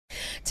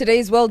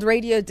Today's World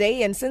Radio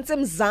Day, and since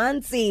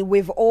Mzansi,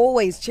 we've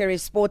always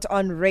cherished sport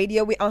on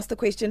radio. We asked the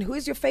question, who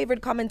is your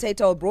favorite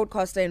commentator or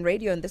broadcaster in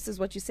radio? And this is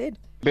what you said.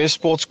 Best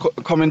sports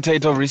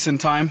commentator of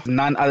recent time,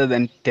 none other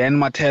than Dan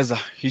Mateza.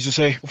 He used to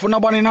say, "Ufuna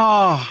bani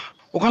na?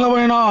 Ukhala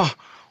bani na?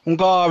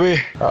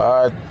 Ungabe."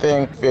 I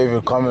think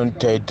favorite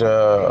commentator,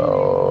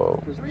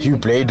 Hugh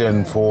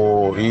Bladen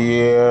for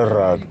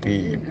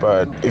rugby.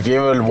 But if you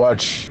ever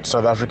watch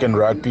South African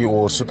rugby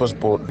or Super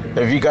Sport,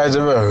 have you guys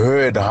ever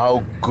heard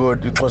how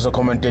good the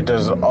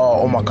commentators are?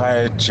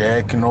 Omakaya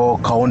Jack,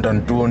 Count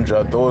and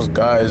Tunja, those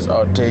guys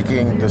are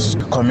taking this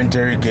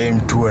commentary game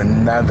to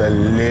another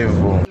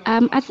level.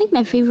 I think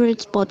my favorite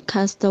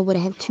sportcaster would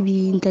have to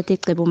be Ntate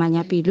Qebo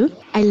Manyapilu.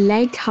 I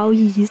liked how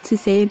he used to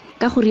say,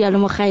 "Ka go rialo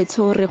mo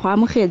gaetsho re go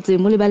amogetse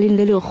mo lebaleng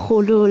le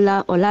legolo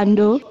la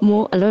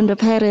Orlando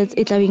Pirates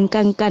e tlabeng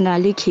kankana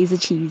le Kaizer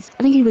Chiefs."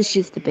 I think he was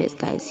just the best,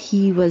 guys.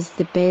 He was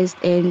the best,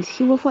 and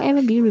he will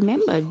forever be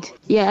remembered.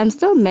 Yeah, I'm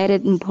still mad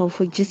at Mpo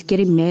for just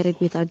getting married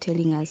without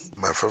telling us.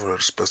 My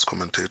favorite sports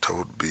commentator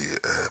would be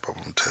Babu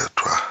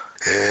Mthethwa.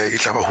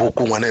 Itlaba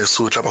huku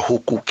ngwaneso, itlaba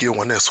huku ke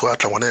ngwaneso,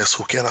 atla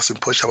ngwaneso ke na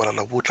simpho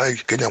shabalala butla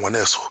Kenya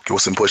ngwaneso ke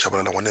simpho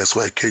shabalala ngwaneso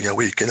wa Kenya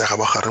we Kenya ga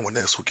ba gare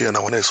ngwaneso ke na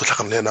ngwaneso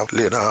tlhagana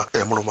lena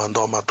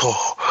molomando matho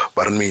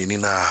ba re mini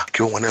na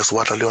ke ngwaneso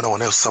wa tla le yona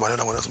ngwaneso samana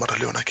na ngwaneso matla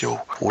le yona ke o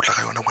tla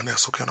ga yona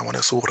ngwaneso ke na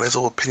ngwaneso o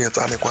rezo go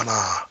phenyetsane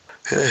kwana.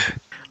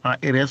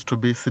 It has to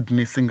be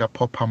Sydney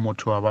Singapore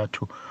Pamoto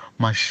Abatu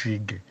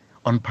Mashige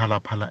on Pala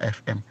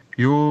FM.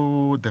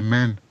 You the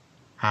man,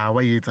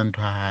 wa yetsa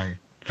ntho high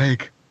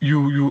like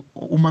you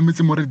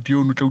umamitse mo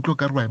radio no tla utlo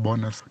ka re wa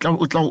bonus tla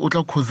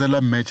khozela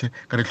match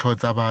ka re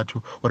tlhotsa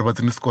batho gore ba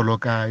tsene sekolo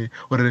kae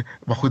gore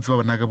ba gotsi ba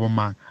bona ka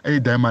bomang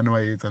diamond wa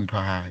yetsa ntho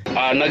hae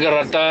na ke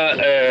rata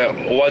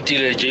wa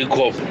tile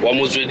Jacob wa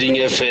Motsweding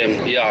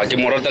FM ya ke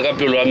mo rata ka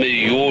pelo ya me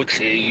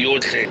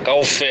yotlhe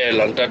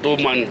kaofela ntato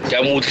man ke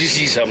a mo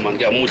tlisisa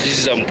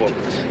mpo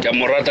ke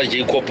mo rata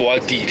Jacob wa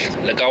tile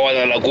le ka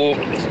wana la go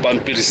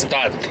pampiri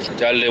start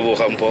ke a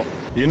leboga mpo.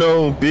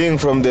 Being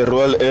from the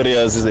rural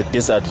areas is a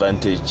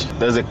disadvantage.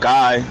 There's a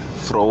guy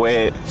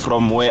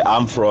from where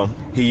I'm from.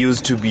 He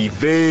used to be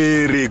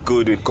very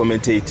good with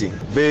commentating.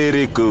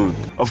 Very good.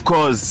 Of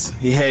course,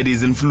 he had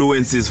his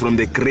influences from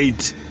the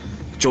great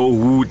Joe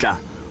Hutla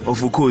of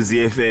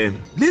Ukhozi FM.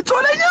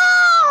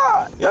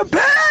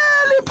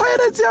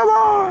 Pirates,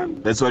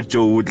 man. That's what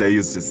Joe Hutla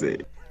used to say.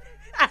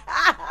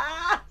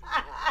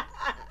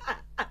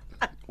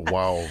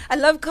 Wow. I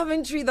love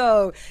commentary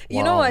though.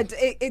 You know what?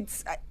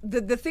 It's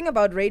the thing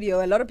about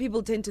radio, a lot of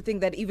people tend to think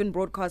that even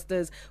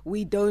broadcasters,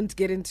 we don't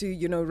get into,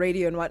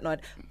 radio and whatnot.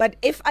 But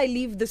if I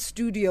leave the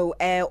studio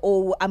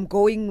or I'm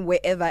going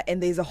wherever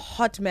and there's a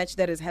hot match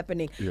that is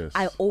happening, yes,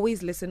 I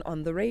always listen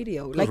on the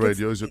radio. Like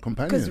radio is your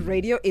companion. Because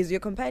radio is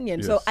your companion.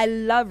 Yes. So I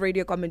love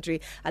radio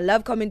commentary. I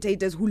love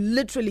commentators who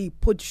literally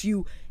put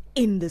you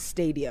in the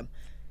stadium.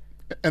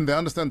 And they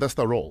understand that's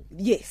the role.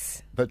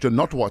 Yes. That you're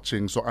not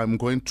watching, so I'm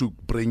going to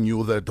bring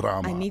you the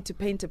drama. I need to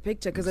paint a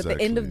picture because at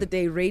the end of the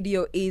day,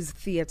 radio is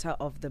theatre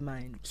of the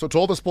mind. So to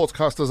all the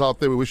sportscasters out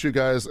there, we wish you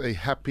guys a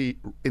happy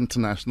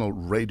International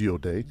Radio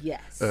Day.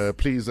 Yes.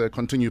 Please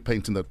continue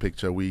painting that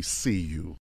picture. We see you.